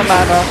right. Bye-bye,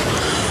 mana.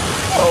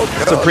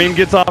 Oh, Supreme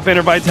gets off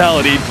Inner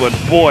Vitality, but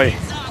boy,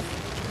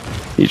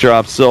 he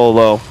drops so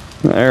low.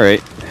 All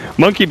right.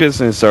 Monkey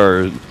Business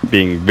are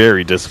being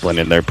very disciplined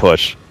in their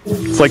push.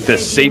 It's like the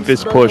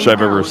safest push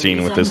I've ever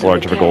seen with this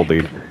large of a gold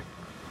lead.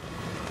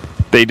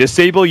 They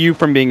disable you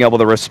from being able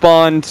to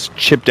respond,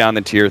 chip down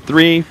the tier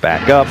 3,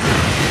 back up,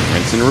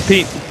 rinse and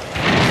repeat.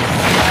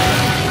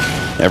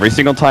 Every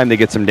single time they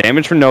get some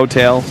damage from No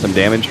Tail, some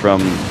damage from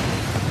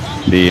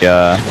the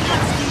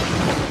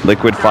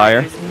liquid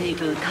fire.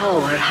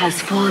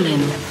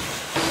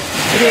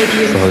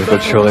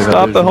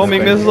 Stop the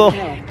homing missile.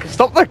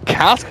 Stop the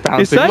cask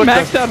bouncing. Is that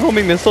maxed out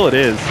homing missile? It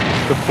is.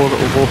 The poor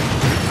little wolf.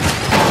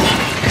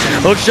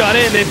 Hook shot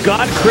in, they've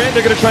got crit,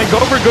 they're going to try and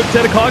go for a good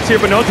set of cogs here,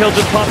 but No Tail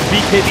just pops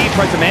BKB,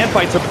 tries to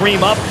man-fight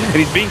Supreme up,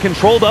 and he's being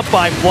controlled up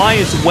by Fly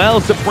as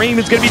well. Supreme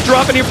is going to be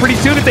dropping here pretty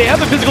soon if they have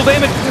the physical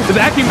damage. The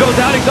vacuum goes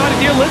out, Exotic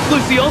here, lets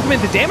loose the ultimate,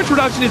 the damage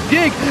reduction is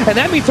big, and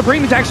that means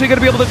Supreme is actually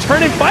going to be able to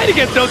turn and fight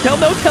against No Tail.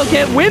 No Tail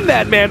can't win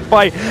that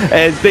man-fight,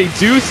 as they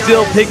do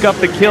still pick up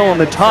the kill on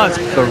the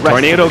Tusk.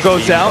 Tornado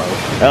goes out,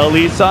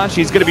 Elisa,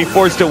 she's going to be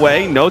forced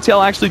away. No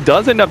Tail actually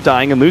does end up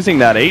dying and losing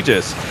that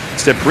Aegis.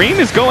 Supreme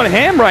is going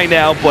ham right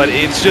now, but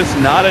it's just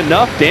not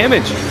enough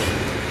damage.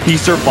 He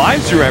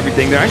survives through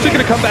everything. They're actually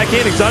going to come back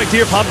in. Exotic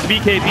Tier pops the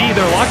BKB.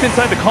 They're locked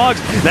inside the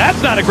cogs.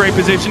 That's not a great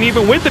position,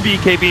 even with the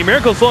BKB.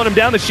 Miracle slowing him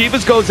down. The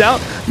Shivas goes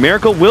out.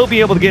 Miracle will be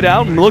able to get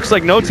out. And looks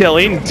like No Tail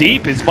in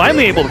deep is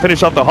finally able to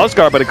finish off the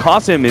Huskar, but it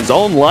costs him his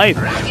own life.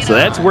 So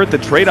that's worth the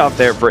trade-off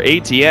there for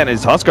ATN,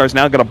 as Huskar's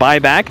now going to buy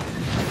back.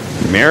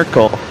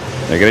 Miracle.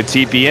 They're going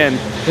to TP in.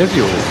 There's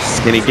yours.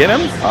 Can he get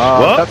him?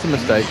 That's a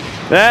mistake.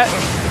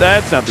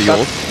 That's not the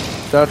yours.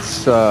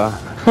 That's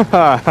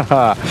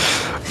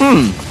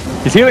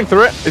He's healing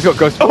through it. He's got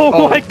ghost.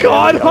 Oh my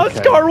god, okay.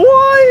 Huskar,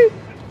 why?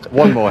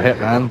 One more hit,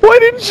 man. Why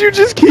didn't you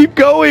just keep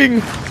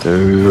going?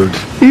 Dude.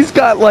 He's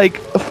got like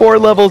 4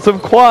 levels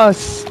of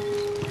Quas.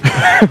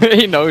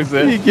 He knows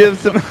it. He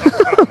gives him.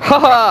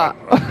 Haha.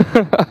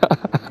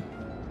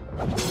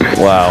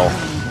 Wow.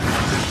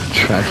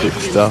 Tragic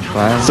stuff,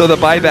 man. So the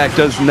buyback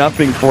does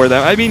nothing for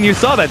them. I mean, you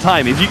saw that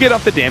time. If you get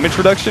off the damage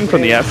reduction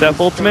from the SF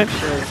ultimate,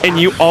 and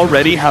you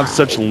already have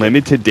such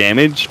limited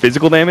damage,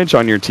 physical damage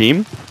on your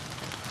team,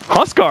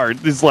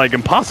 Huskar is like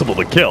impossible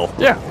to kill.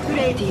 Yeah.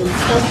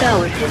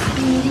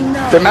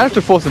 They managed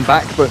to force him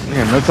back, but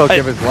No Tail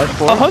gave his life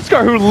for a him.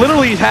 Huskar who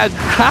literally has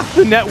half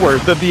the net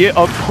worth of the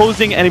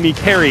opposing enemy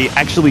carry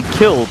actually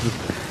killed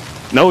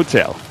No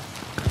Tail.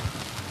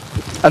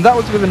 And that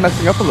was with him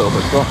messing up a little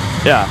bit as well.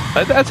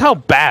 Yeah, that's how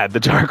bad the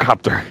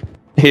Gyrocopter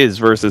is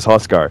versus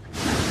Huskar.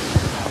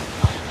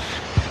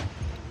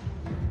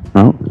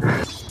 Oh.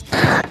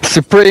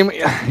 Supreme,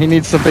 he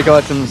needs some big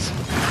items.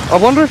 I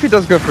wonder if he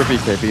does go for a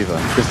BKB though,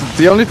 because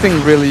the only thing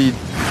really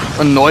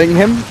annoying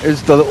him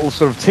is the little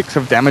sort of ticks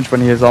of damage when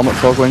he is armor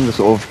toggling, the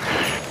sort of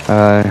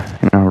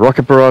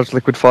rocket barrage,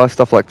 liquid fire,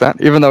 stuff like that.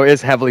 Even though it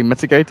is heavily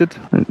mitigated,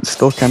 it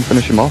still can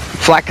finish him off.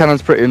 Flat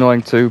cannon's pretty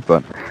annoying too,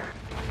 but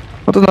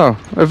I don't know.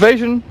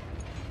 Evasion.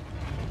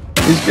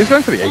 He's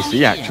going for the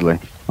AC actually.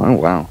 Oh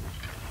wow.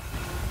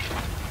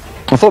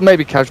 I thought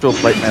maybe casual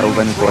plate mail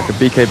then for like a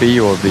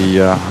BKB or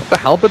the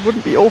halberd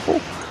wouldn't be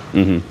awful.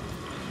 Mm-hmm.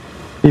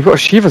 You've got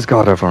Shiva's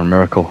Guard over on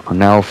Miracle, and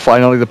now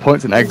finally the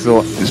points in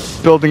Exort is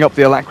building up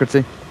the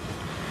alacrity.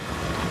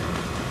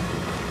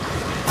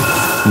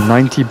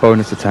 90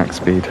 bonus attack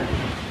speed.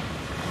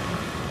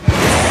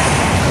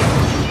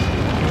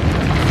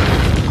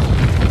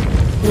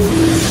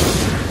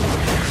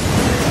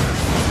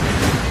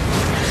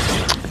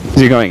 Is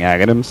he going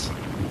Aghanims?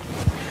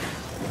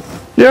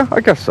 Yeah,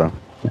 I guess so.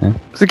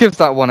 Because it gives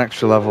that one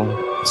extra level.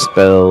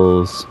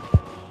 Spells.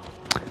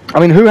 I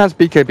mean, who has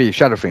BKB?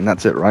 Shadow Fiend,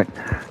 that's it, right?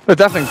 But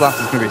Deafening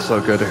Blast is going to be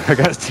so good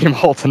against Team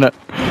Alternate.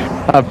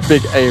 A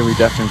big AoE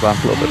Deafening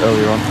Blast a little bit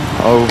earlier on.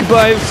 Oh.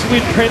 Goodbye,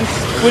 sweet Prince.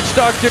 Witch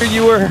Doctor,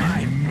 you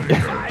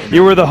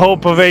were the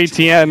hope of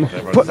ATN.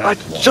 But I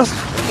just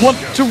want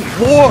to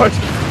ward!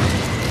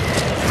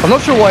 I'm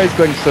not sure why he's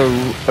going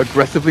so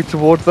aggressively to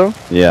ward, though.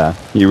 Yeah,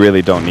 you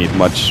really don't need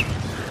much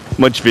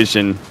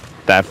vision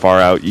that far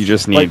out. You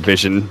just need Like,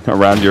 vision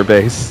around your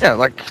base. Yeah,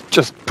 like,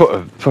 just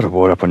put a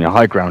ward up on your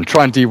high ground.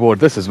 Try and de-ward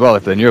this as well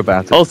if they knew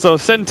about it. Also,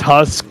 send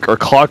Tusk or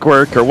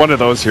Clockwork or one of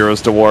those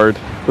heroes to ward.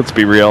 Let's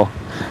be real.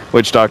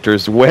 Witch Doctor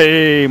is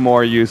way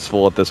more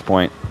useful at this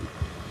point.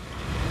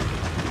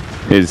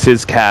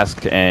 His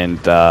cask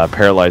and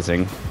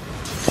paralyzing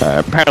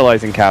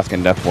cask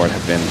and death ward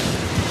have been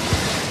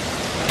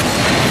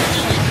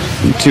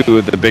two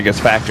of the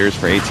biggest factors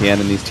for ATN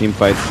in these team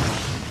fights.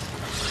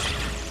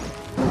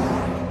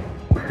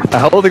 They're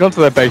holding onto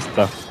their base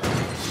though.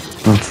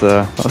 That's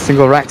a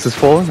single Rax has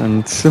fallen,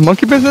 and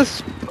Monkey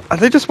Business, are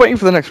they just waiting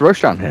for the next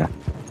Roshan here?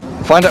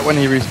 Find out when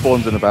he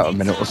respawns in about a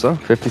minute or so,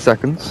 50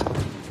 seconds.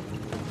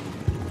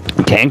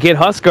 Can't get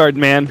Huskard,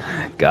 man.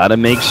 Gotta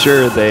make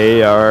sure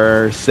they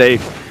are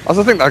safe. I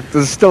also think like,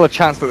 there's still a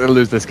chance that they'll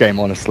lose this game,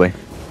 honestly.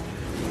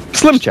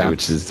 Slim chance.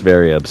 Which is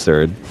very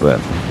absurd, but...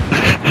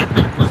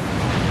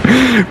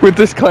 With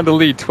this kind of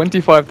lead,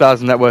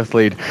 25,000 net worth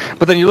lead.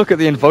 But then you look at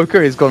the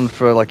Invoker, he's gone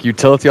for like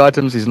utility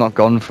items, he's not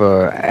gone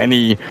for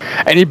any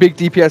big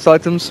DPS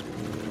items.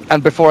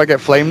 And before I get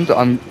flamed,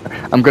 I'm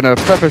gonna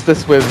preface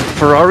this with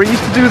Ferrari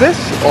used to do this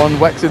on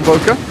Wex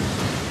Invoker.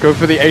 Go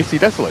for the AC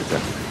Desolator.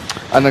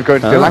 And then go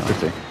into the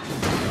Alacrity.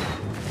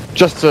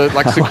 Just to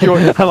like secure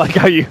I like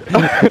how you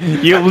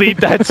lead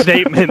that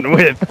statement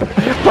with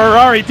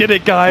Ferrari did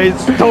it,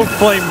 guys. Don't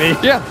blame me.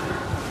 Yeah.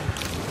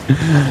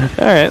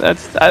 Alright,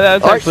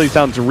 that actually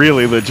sounds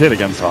really legit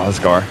against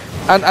Oscar.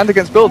 And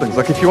against buildings,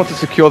 like if you want to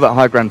secure that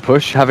high ground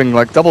push, having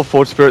like double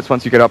Forge Spirits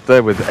once you get up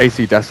there with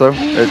AC Deso,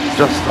 it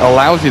just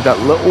allows you that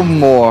little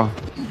more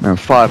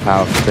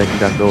firepower for taking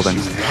down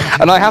buildings.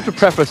 And I have to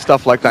preface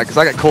stuff like that because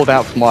I get called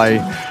out for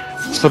my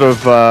sort of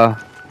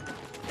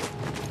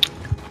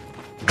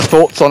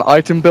thoughts on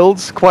item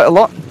builds quite a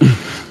lot.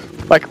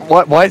 Like,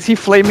 why is he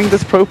flaming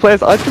this pro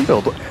player's item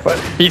build?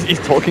 He's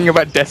talking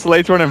about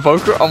Desolator and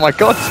Invoker? Oh my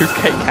god,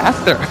 2K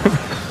caster!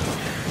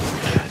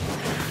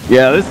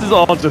 Yeah, this is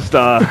all just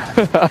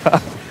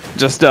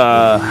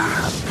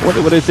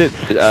what is it?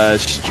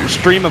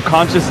 Stream of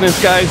consciousness,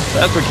 guys?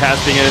 That's what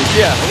casting is.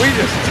 Yeah, we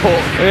just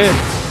talk.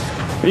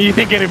 You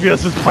think any of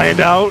this is planned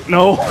out?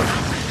 No.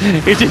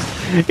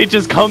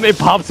 It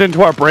pops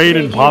into our brain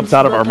and pops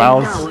out of our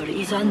mouths.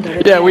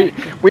 Yeah,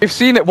 we've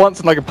seen it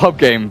once in like a pub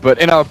game, but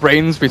in our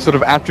brains we sort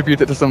of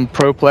attribute it to some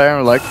pro player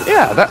and like,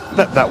 yeah,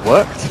 that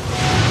worked.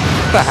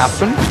 That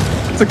happened.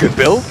 It's a good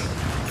build.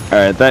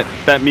 Alright, that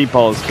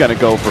meatball is gonna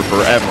go for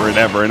forever and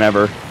ever and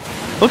ever.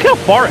 Look how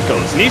far it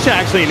goes. Nisha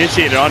actually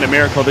initiated on a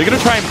Miracle. They're gonna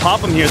try and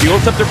pop him here. The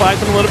Old Scepter buys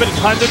them a little bit of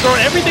time. They're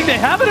throwing everything they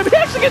have at him. He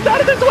actually gets out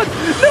of this one.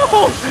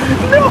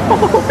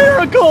 No,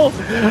 Miracle!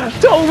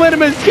 Don't let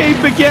him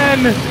escape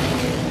again.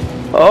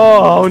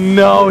 Oh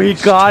no, he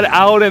got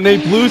out and they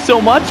blew so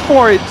much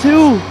for it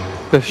too.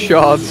 The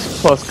shards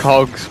plus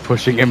cogs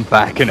pushing him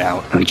back and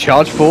out. And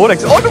charge forward.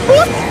 Oh,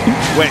 what?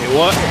 Wait,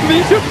 what?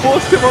 Nisha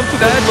forced him onto the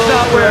That's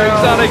not where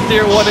Exotic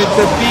Deer wanted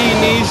to be,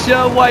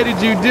 Nisha. Why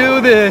did you do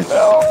this?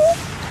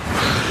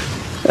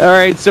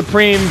 Alright,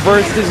 Supreme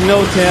versus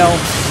No Tail.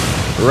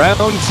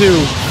 Round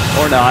 2.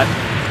 Or not.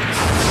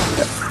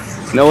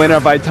 No inner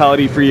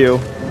vitality for you.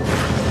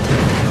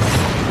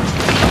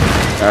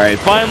 Alright,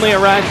 finally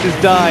Arax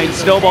has died.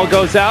 Snowball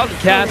goes out.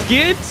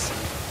 Casket.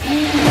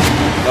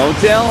 No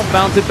Tail,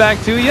 bounce it back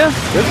to you.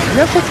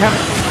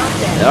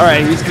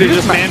 Alright, he's gonna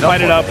just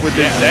man-fight it up with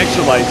this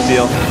extra life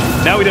steal.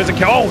 Now he doesn't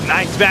care. Oh,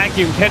 nice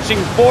vacuum. Catching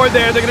 4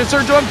 there. They're gonna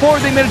surge on 4.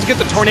 They manage to get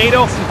the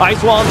tornado.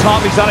 Ice wall on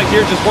top. Exotic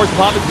here just forced to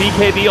pop his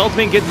BKB.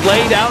 Ultimate gets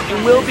laid out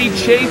and will be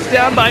chased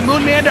down by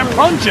Moonmander.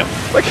 Punch him.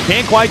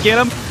 Can't quite get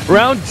him.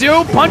 Round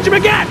 2. Punch him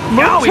again.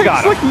 Now we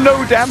got him. Like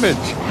no damage.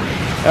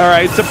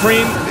 Alright,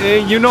 Supreme,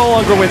 you no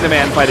longer win the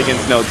man fight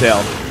against No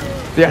Tail.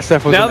 Yes,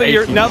 that was now that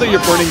your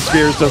Burning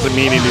Spears doesn't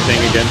mean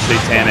anything against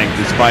Satanic,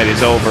 this fight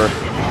is over.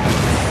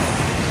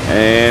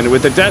 And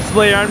with the Death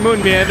Slayer on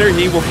Moonmander,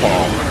 he will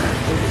fall.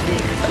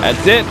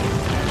 That's it.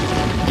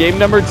 Game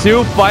number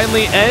 2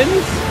 finally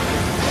ends.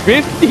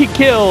 50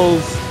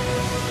 kills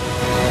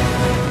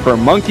for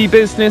Monkey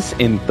Business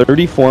in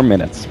 34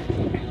 minutes.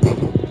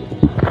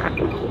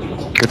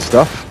 Good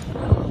stuff.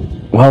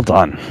 Well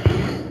done.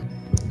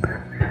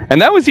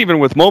 And that was even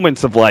with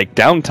moments of like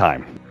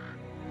downtime.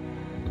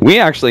 We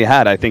actually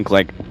had, I think,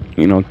 like,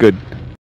 good